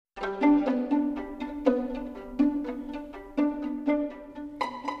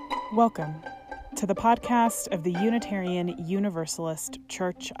Welcome to the podcast of the Unitarian Universalist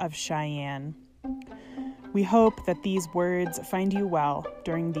Church of Cheyenne. We hope that these words find you well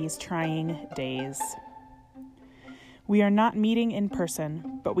during these trying days. We are not meeting in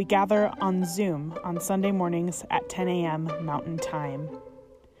person, but we gather on Zoom on Sunday mornings at 10 a.m. Mountain Time.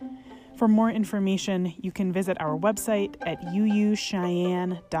 For more information, you can visit our website at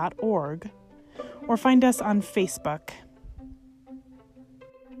uucheyenne.org or find us on Facebook.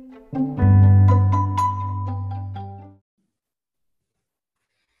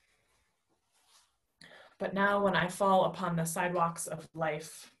 But now when I fall upon the sidewalks of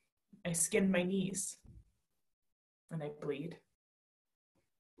life, I skin my knees and I bleed.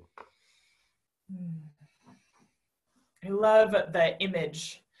 I love the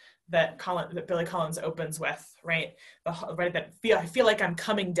image that Billy Collins opens with, right? I feel like I'm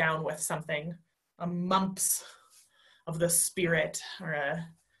coming down with something, a mumps of the spirit, or a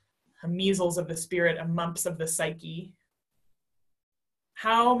measles of the spirit, a mumps of the psyche.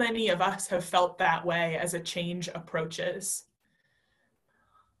 How many of us have felt that way as a change approaches?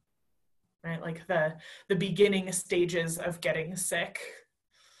 Right, like the beginning stages of getting sick,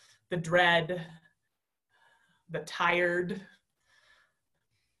 the dread, the tired.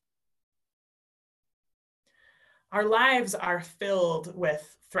 Our lives are filled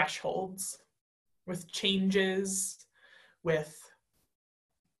with thresholds, with changes, with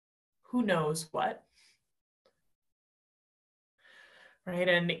who knows what. Right,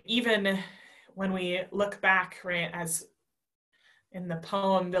 and even when we look back, right, as in the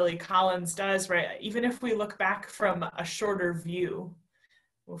poem Billy Collins does, right, even if we look back from a shorter view,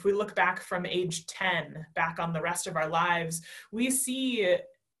 if we look back from age 10, back on the rest of our lives, we see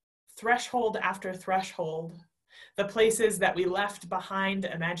threshold after threshold, the places that we left behind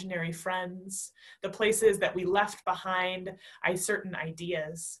imaginary friends, the places that we left behind certain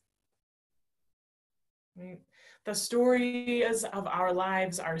ideas. Right? The stories of our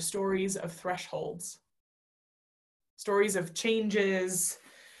lives are stories of thresholds, stories of changes,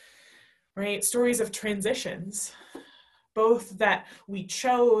 right? Stories of transitions, both that we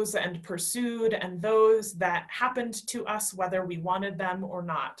chose and pursued and those that happened to us whether we wanted them or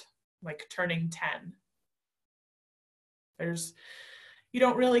not, like turning 10. You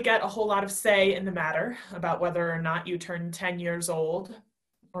don't really get a whole lot of say in the matter about whether or not you turn 10 years old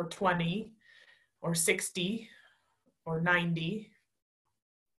or 20 or 60 or 90.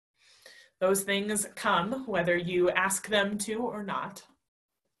 Those things come whether you ask them to or not.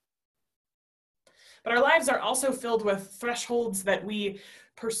 But our lives are also filled with thresholds that we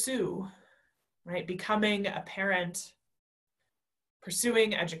pursue, right? Becoming a parent,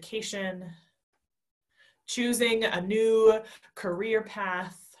 pursuing education, choosing a new career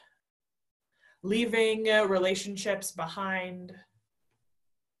path, leaving relationships behind.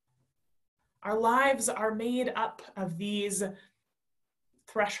 Our lives are made up of these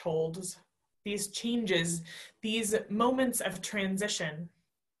thresholds, these changes, these moments of transition.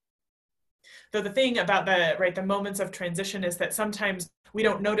 Though the thing about the moments of transition is that sometimes we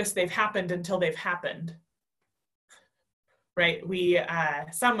don't notice they've happened until they've happened. Right?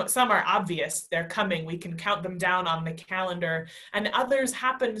 Some are obvious, they're coming, we can count them down on the calendar, and others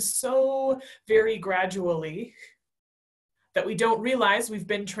happen so very gradually that we don't realize we've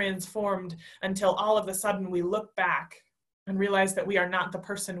been transformed until all of a sudden we look back and realize that we are not the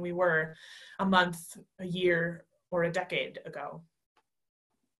person we were a month, a year, or a decade ago.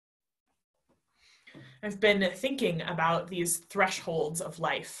 I've been thinking about these thresholds of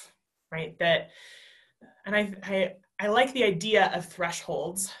life, right? And I like the idea of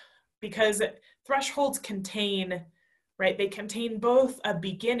thresholds because thresholds contain, right? They contain both a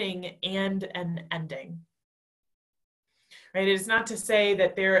beginning and an ending. Right? It is not to say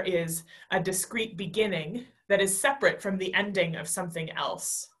that there is a discrete beginning that is separate from the ending of something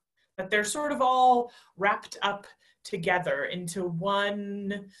else, but they're sort of all wrapped up together into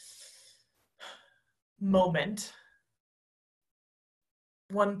one moment,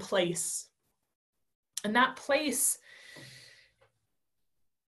 one place. And that place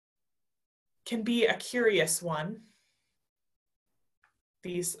can be a curious one,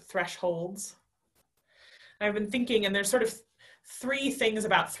 these thresholds. I've been thinking, and there's sort of three things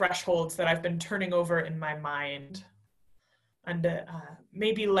about thresholds that I've been turning over in my mind. And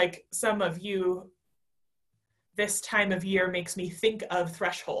maybe like some of you, this time of year makes me think of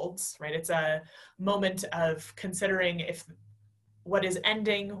thresholds, right? It's a moment of considering what is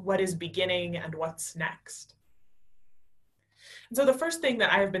ending, what is beginning, and what's next. And so the first thing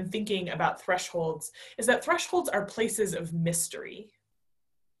that I have been thinking about thresholds is that thresholds are places of mystery.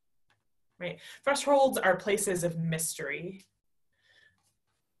 Right? Thresholds are places of mystery.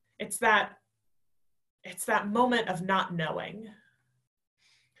 It's that moment of not knowing.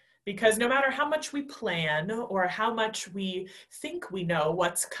 Because no matter how much we plan or how much we think we know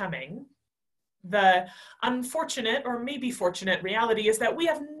what's coming, the unfortunate or maybe fortunate reality is that we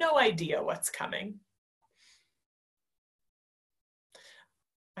have no idea what's coming.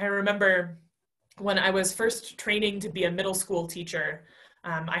 I remember when I was first training to be a middle school teacher,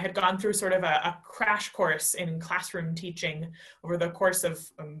 I had gone through sort of a crash course in classroom teaching over the course of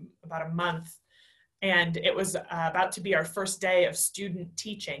about a month. And it was about to be our first day of student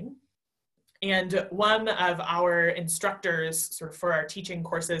teaching. And one of our instructors sort of for our teaching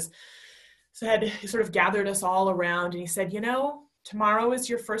courses he sort of gathered us all around and he said, tomorrow is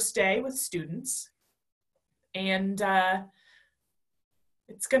your first day with students. And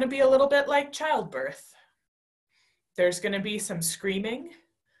it's going to be a little bit like childbirth. There's going to be some screaming.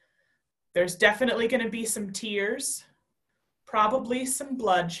 There's definitely going to be some tears, probably some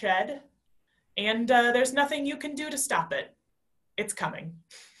bloodshed, and there's nothing you can do to stop it. It's coming.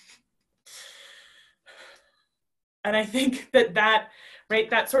 And I think that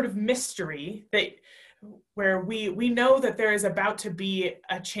sort of mystery where we know that there is about to be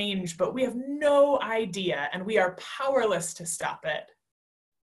a change, but we have no idea and we are powerless to stop it.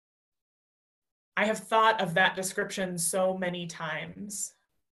 I have thought of that description so many times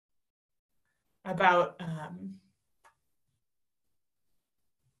about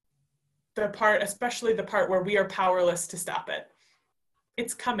especially the part where we are powerless to stop it.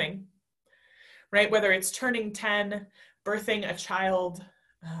 It's coming, right? Whether it's turning 10, birthing a child,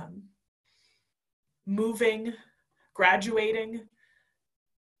 moving, graduating,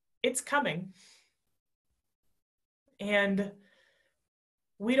 it's coming. And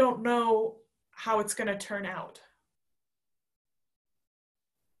we don't know how it's going to turn out.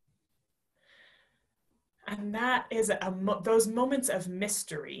 And that is those moments of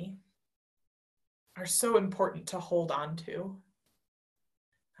mystery are so important to hold on to.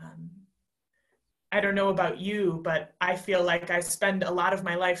 I don't know about you, but I feel like I spend a lot of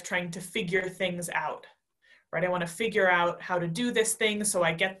my life trying to figure things out, right? I want to figure out how to do this thing so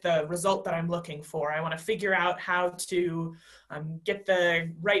I get the result that I'm looking for. I want to figure out how to get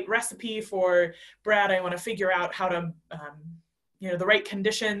the right recipe for bread. I want to figure out how to, the right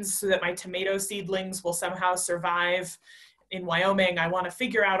conditions so that my tomato seedlings will somehow survive in Wyoming. I want to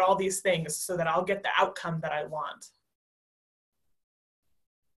figure out all these things so that I'll get the outcome that I want.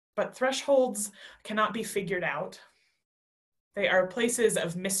 But thresholds cannot be figured out. They are places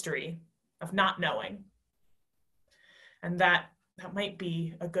of mystery, of not knowing. And that might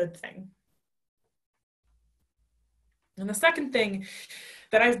be a good thing. And the second thing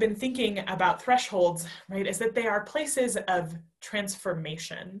that I've been thinking about thresholds, right, is that they are places of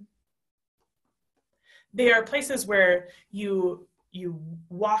transformation. They are places where you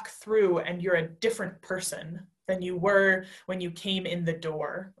walk through and you're a different person than you were when you came in the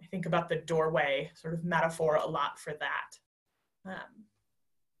door. I think about the doorway sort of metaphor a lot for that.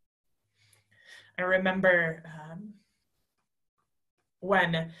 I remember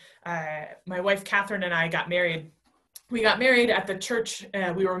when my wife Catherine and I got married. We got married at the church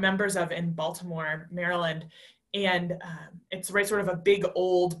we were members of in Baltimore, Maryland. And it's sort of a big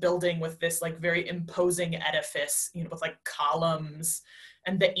old building with this like very imposing edifice, with like columns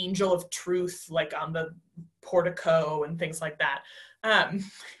and the angel of truth like on the portico and things like that. And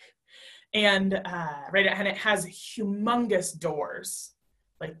it has humongous doors.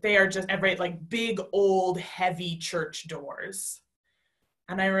 Like they are just like big old heavy church doors.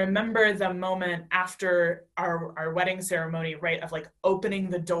 And I remember the moment after our wedding ceremony, right, of like opening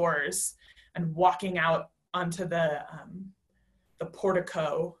the doors and walking out onto the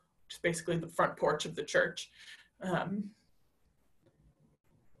portico, which is basically the front porch of the church. And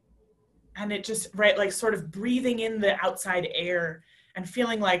it just, right, like sort of breathing in the outside air and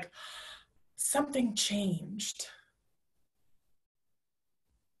feeling like something changed.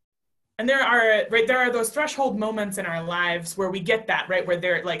 And there are those threshold moments in our lives where we get that, right? Where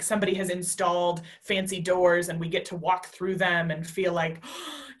there, like somebody has installed fancy doors and we get to walk through them and feel like,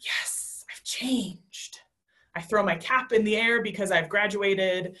 oh, yes, I've changed. I throw my cap in the air because I've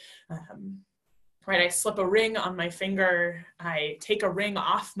graduated, right? I slip a ring on my finger. I take a ring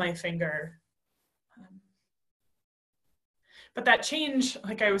off my finger. But that change,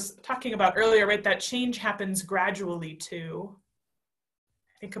 like I was talking about earlier, right? That change happens gradually too.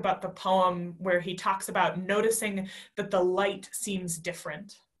 Think about the poem where he talks about noticing that the light seems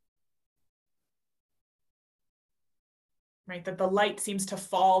different. Right? That the light seems to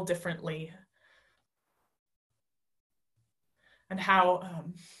fall differently. And how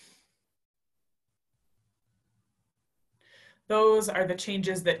Those are the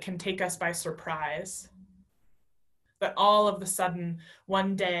changes that can take us by surprise. That all of a sudden,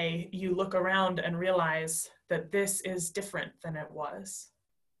 one day, you look around and realize that this is different than it was.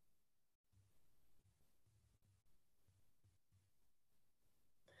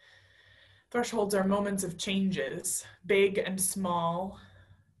 Thresholds are moments of changes, big and small,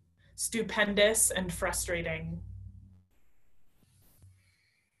 stupendous and frustrating.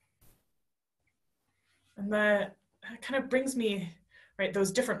 And that kind of brings me, right,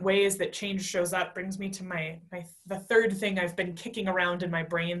 those different ways that change shows up brings me to the third thing I've been kicking around in my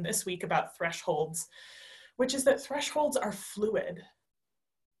brain this week about thresholds, which is that thresholds are fluid.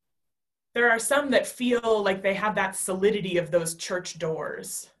 There are some that feel like they have that solidity of those church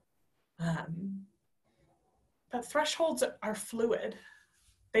doors. But thresholds are fluid.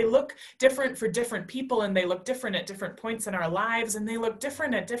 They look different for different people, and they look different at different points in our lives, and they look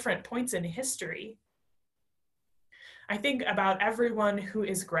different at different points in history. I think about everyone who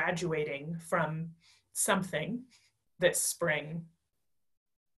is graduating from something this spring.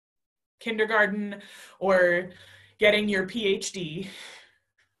 Kindergarten or getting your PhD.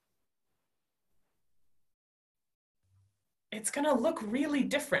 It's going to look really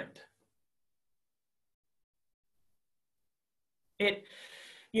different.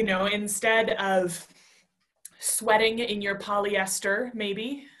 Instead of sweating in your polyester,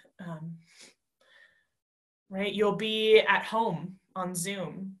 maybe, right? You'll be at home on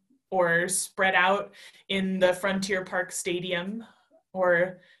Zoom or spread out in the Frontier Park Stadium,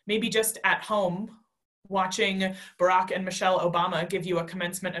 or maybe just at home watching Barack and Michelle Obama give you a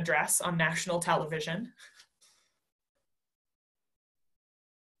commencement address on national television.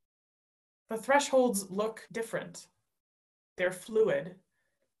 The thresholds look different. They're fluid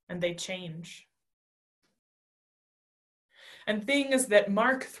and they change. And things that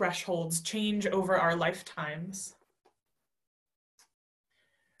mark thresholds change over our lifetimes.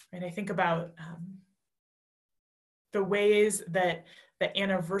 And I think about the ways that the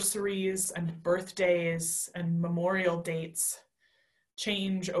anniversaries and birthdays and memorial dates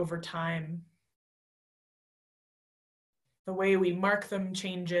change over time. The way we mark them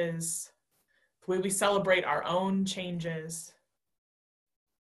changes. The way we celebrate our own changes.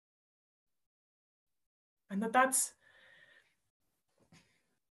 And that's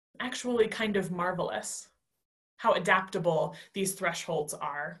actually kind of marvelous, how adaptable these thresholds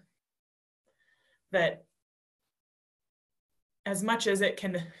are. That as much as it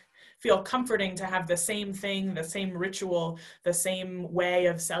can feel comforting to have the same thing, the same ritual, the same way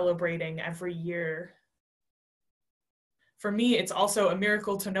of celebrating every year, for me, it's also a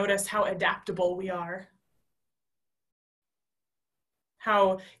miracle to notice how adaptable we are,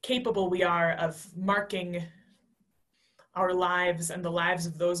 how capable we are of marking our lives and the lives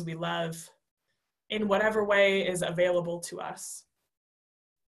of those we love in whatever way is available to us.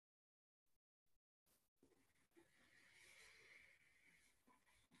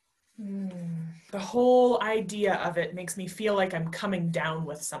 The whole idea of it makes me feel like I'm coming down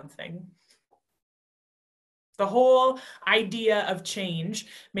with something. The whole idea of change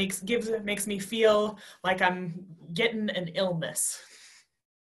makes me feel like I'm getting an illness.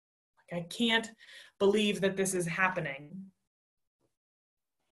 Like I can't believe that this is happening.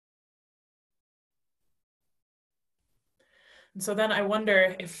 And so then I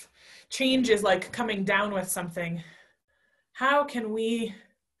wonder, if change is like coming down with something, how can we,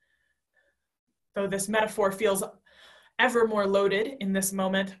 though this metaphor feels ever more loaded in this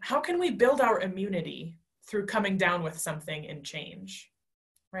moment, how can we build our immunity through coming down with something in change,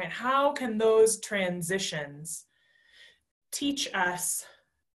 right? How can those transitions teach us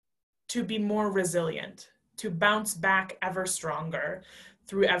to be more resilient, to bounce back ever stronger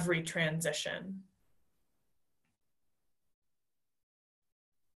through every transition?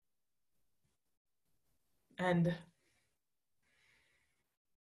 And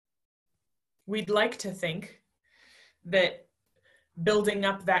we'd like to think that building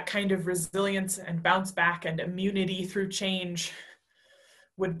up that kind of resilience and bounce back and immunity through change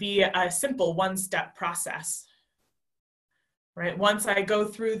would be a simple one-step process, right? Once I go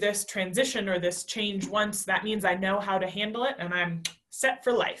through this transition or this change once, that means I know how to handle it and I'm set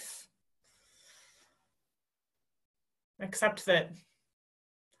for life. Except that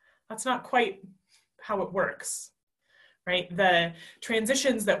that's not quite how it works, right? The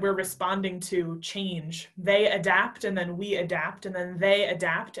transitions that we're responding to change. They adapt and then we adapt and then they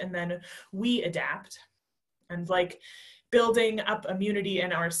adapt and then we adapt. And like building up immunity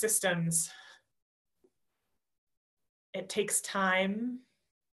in our systems, it takes time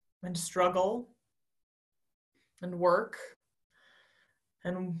and struggle and work.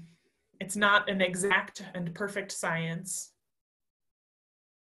 And it's not an exact and perfect science.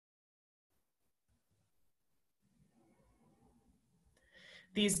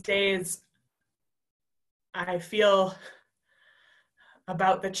 These days, I feel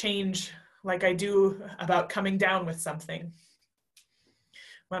about the change like I do about coming down with something.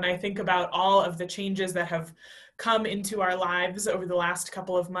 When I think about all of the changes that have come into our lives over the last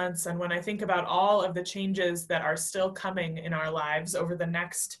couple of months, and when I think about all of the changes that are still coming in our lives over the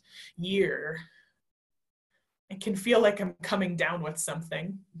next year, I can feel like I'm coming down with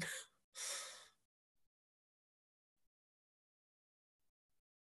something.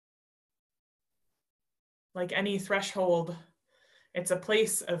 Like any threshold, it's a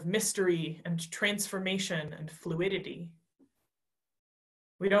place of mystery and transformation and fluidity.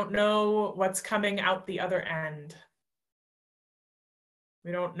 We don't know what's coming out the other end.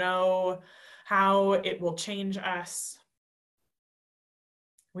 We don't know how it will change us.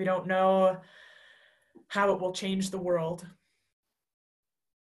 We don't know how it will change the world.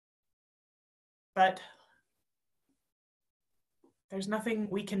 But there's nothing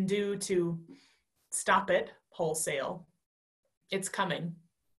we can do to stop it wholesale. It's coming.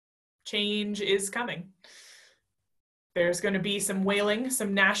 Change is coming. There's going to be some wailing,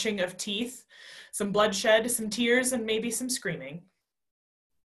 some gnashing of teeth, some bloodshed, some tears, and maybe some screaming.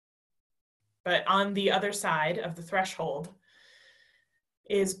 But on the other side of the threshold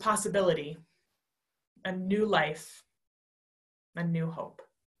is possibility, a new life, a new hope.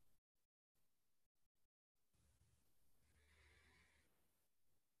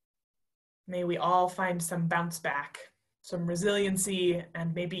 May we all find some bounce back, some resiliency,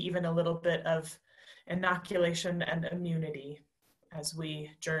 and maybe even a little bit of inoculation and immunity as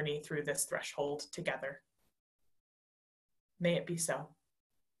we journey through this threshold together. May it be so.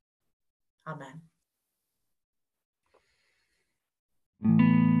 Amen.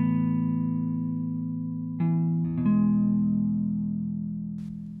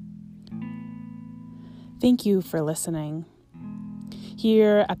 Thank you for listening.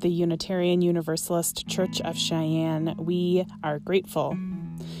 Here at the Unitarian Universalist Church of Cheyenne, we are grateful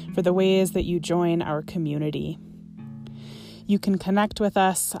for the ways that you join our community. You can connect with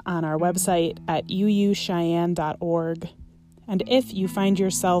us on our website at uucheyenne.org. And if you find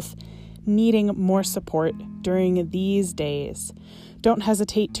yourself needing more support during these days, don't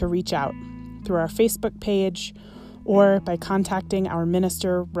hesitate to reach out through our Facebook page or by contacting our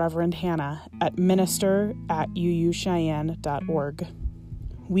minister, Reverend Hannah, at minister@uucheyenne.org.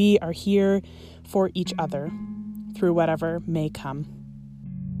 We are here for each other through whatever may come.